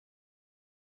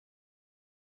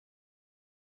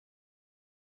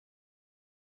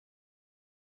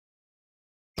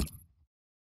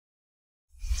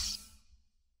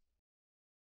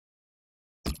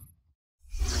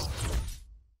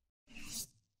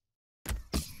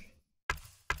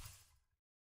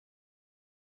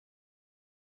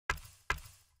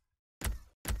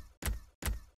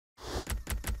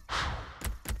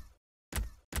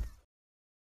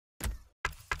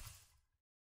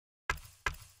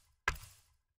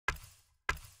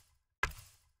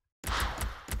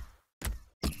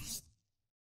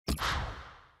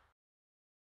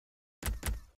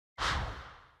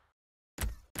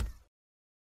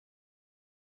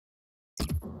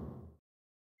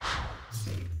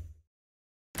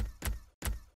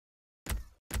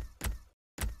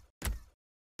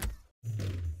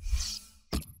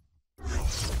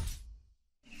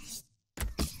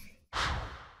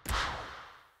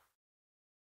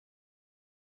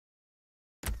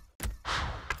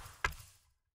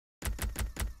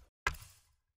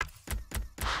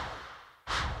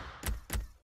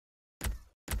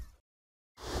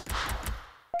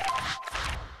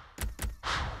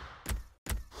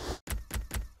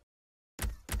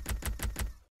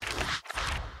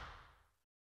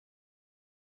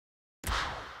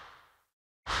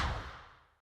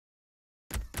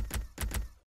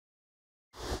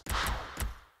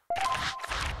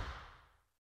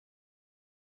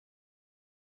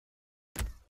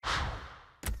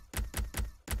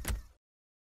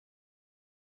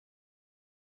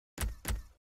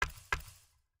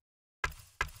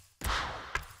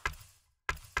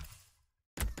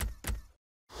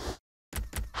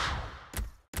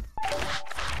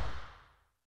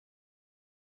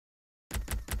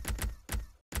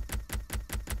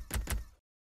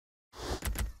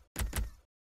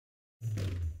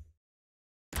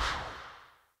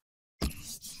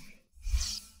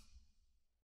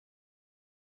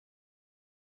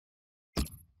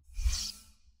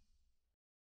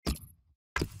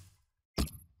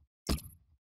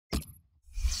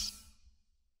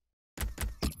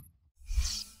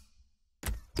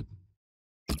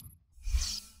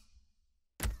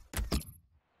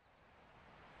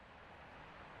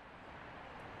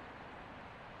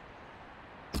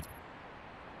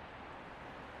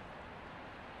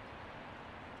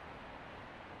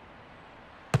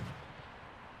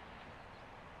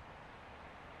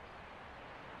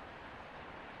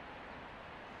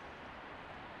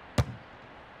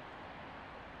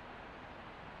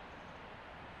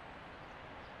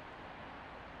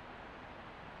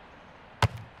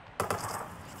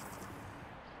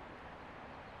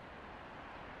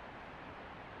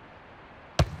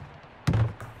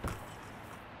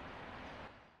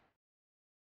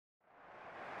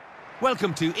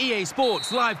Welcome to EA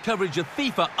Sports live coverage of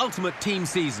FIFA Ultimate Team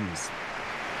seasons.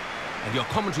 And your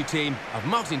commentary team of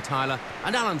Martin Tyler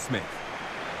and Alan Smith.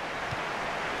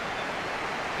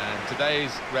 And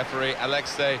today's referee,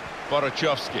 Alexei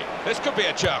Borochovsky. This could be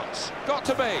a chance. Got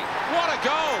to be. What a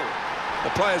goal! The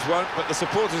players won't, but the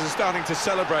supporters are starting to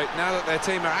celebrate now that their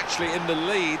team are actually in the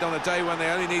lead on a day when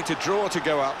they only need to draw to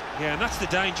go up. Yeah, and that's the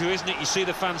danger, isn't it? You see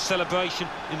the fans' celebration,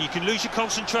 and you can lose your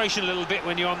concentration a little bit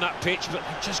when you're on that pitch, but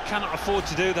they just cannot afford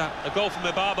to do that. A goal from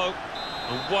Mbabo,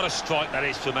 and what a strike that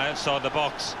is from outside the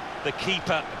box. The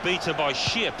keeper beaten by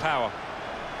sheer power.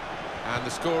 And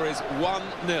the score is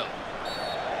 1-0.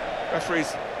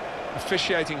 Referees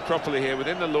officiating properly here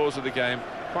within the laws of the game.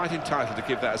 Quite entitled to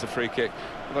give that as a free kick.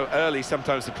 Although early,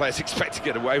 sometimes the players expect to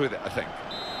get away with it, I think.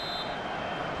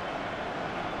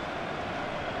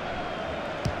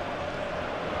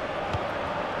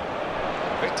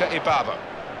 Victor Ibaba.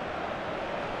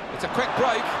 It's a quick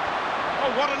break.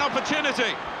 Oh, what an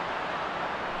opportunity!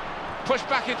 Pushed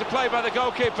back into play by the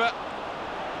goalkeeper.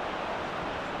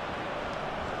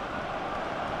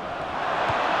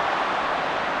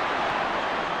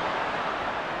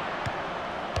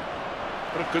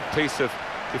 What a good piece of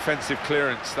defensive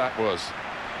clearance that was.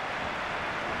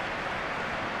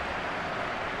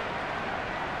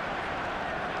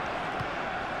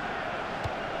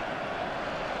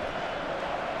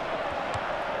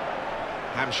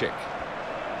 Hamsik.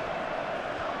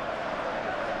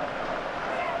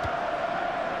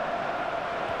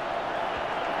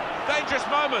 Dangerous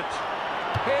moment.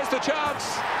 Here's the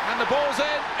chance, and the ball's in.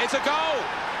 It's a goal.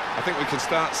 I think we can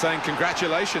start saying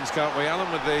congratulations, can't we, Alan,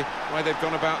 with the way they've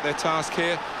gone about their task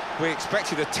here. We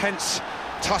expected a tense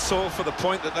tussle for the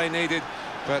point that they needed,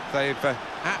 but they've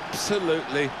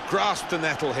absolutely grasped the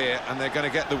nettle here, and they're going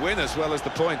to get the win as well as the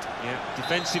point. Yeah,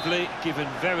 defensively, given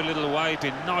very little away,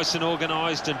 been nice and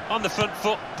organised, and on the front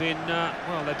foot, been,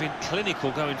 well, they've been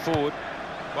clinical going forward.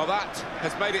 Well, that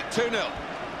has made it 2-0.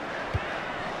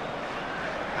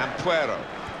 And Puero.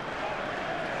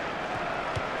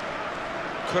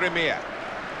 Kurimia.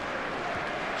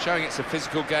 Showing it's a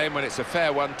physical game when it's a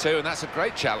fair one too, and that's a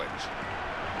great challenge.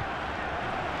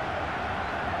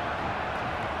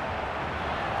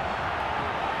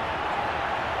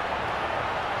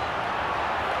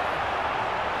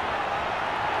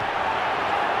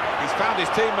 He's found his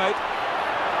teammate.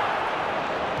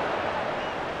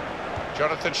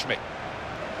 Jonathan Schmidt.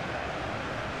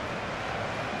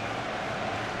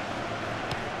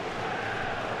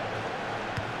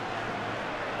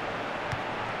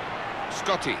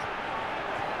 Scotty.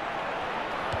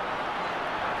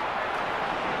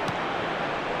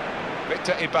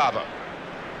 Victor Ibaba.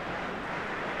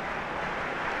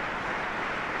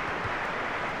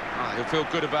 He'll feel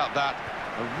good about that.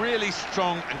 A really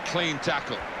strong and clean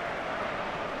tackle.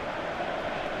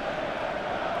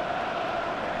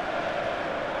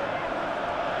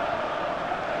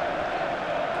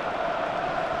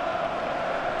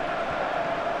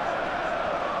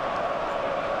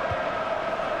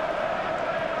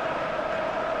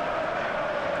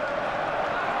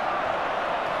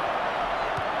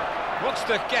 Wants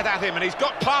to get at him, and he's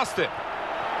got past him.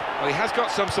 Well, he has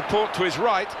got some support to his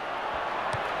right.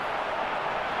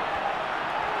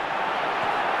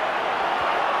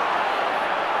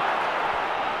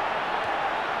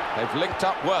 They've linked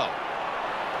up well.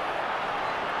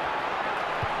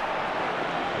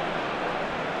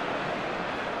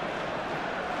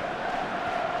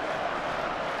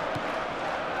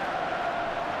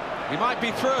 He might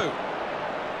be through.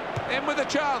 In with a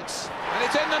chance, and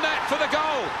it's in the net for the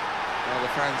goal. Well, the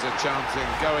fans are chanting,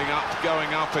 going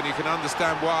up, and you can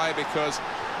understand why, because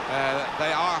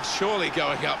they are surely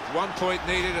going up. 1 point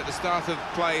needed at the start of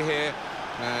play here,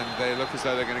 and they look as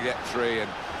though they're going to get 3, and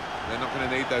they're not going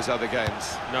to need those other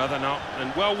games. No, they're not,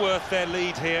 and well worth their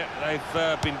lead here.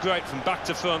 They've been great from back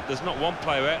to front. There's not one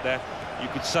player out there you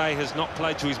could say has not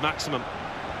played to his maximum.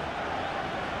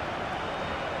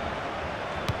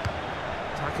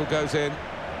 Tackle goes in.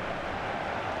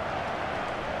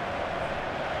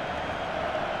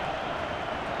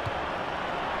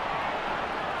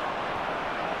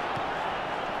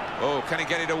 Oh, can he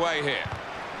get it away here?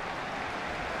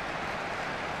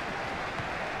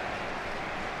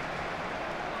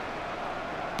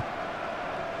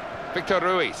 Victor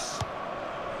Ruiz.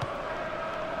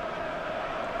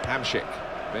 Hamsik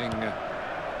being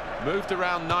moved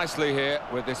around nicely here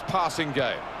with this passing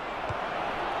game.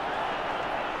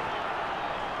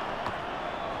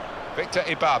 Victor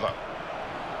Ibaba.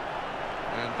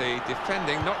 And the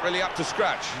defending not really up to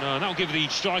scratch. No, that'll give the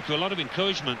striker a lot of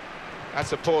encouragement.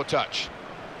 That's a poor touch.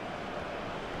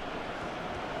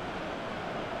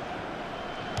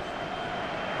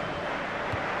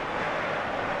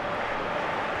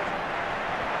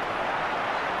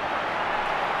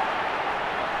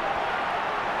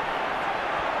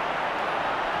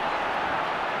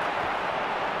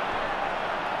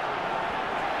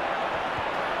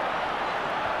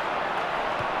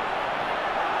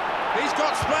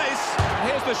 got space.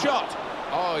 Here's the shot.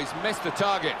 Oh, he's missed the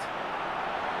target.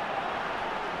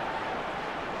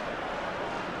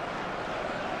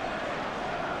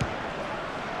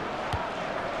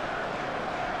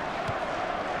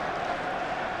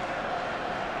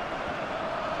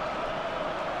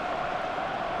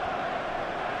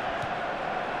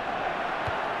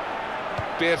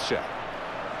 Beershire.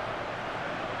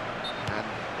 And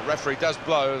the referee does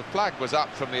blow. The flag was up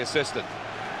from the assistant.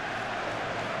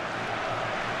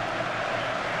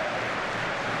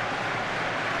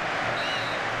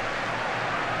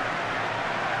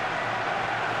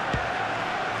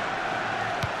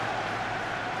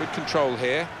 Good control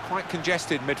here. Quite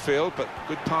congested midfield, but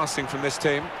good passing from this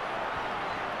team.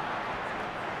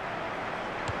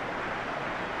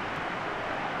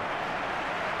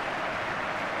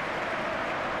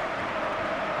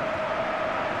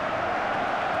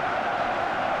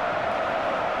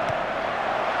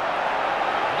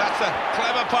 That's a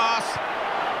clever pass.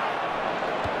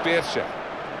 Beershire.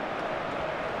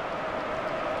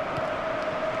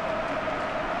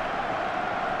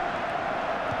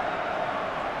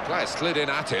 Player slid in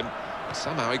at him.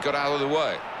 Somehow he got out of the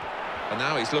way. And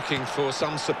now he's looking for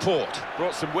some support.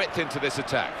 Brought some width into this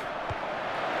attack.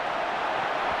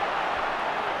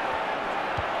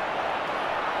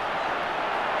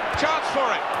 Chance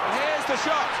for it. And here's the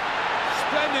shot.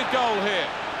 Splendid goal here.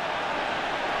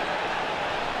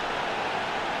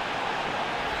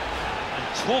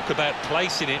 Talk about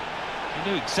placing it.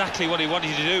 He knew exactly what he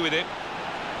wanted to do with it.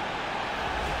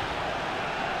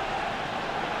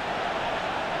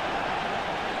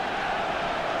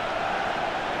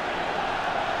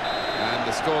 And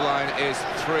the scoreline is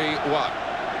 3-1.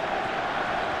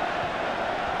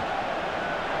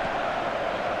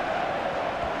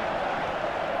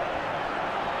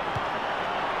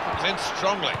 Comes in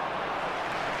strongly.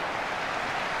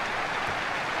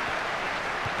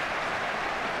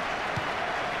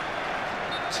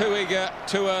 Too eager,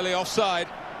 too early offside.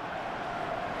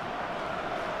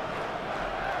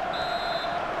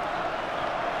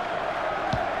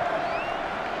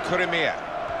 Kurimia.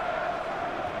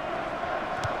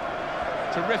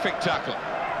 Terrific tackle.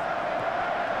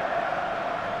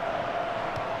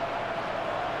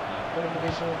 The fourth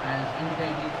official has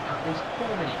indicated at least 4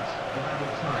 minutes of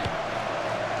added time.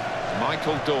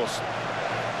 Michael Dawson.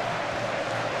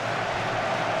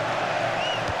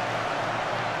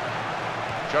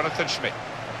 Jonathan Schmidt.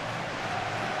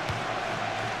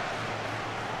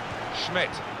 Schmidt.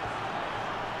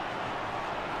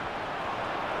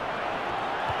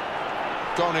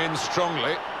 Gone in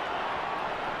strongly.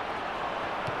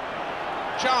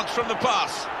 Chance from the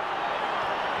pass.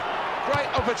 Great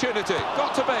opportunity.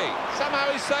 Got to be.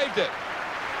 Somehow he saved it.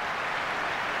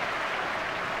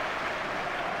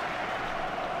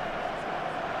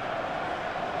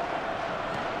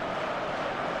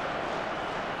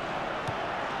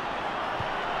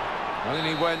 Well, in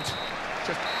he went.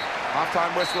 Just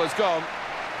half-time whistle has gone,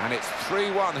 and it's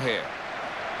 3-1 here.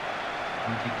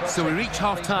 So we reach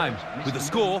half-time with the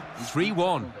score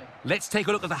 3-1. Let's take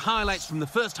a look at the highlights from the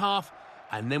first half,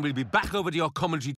 and then we'll be back over to your commentary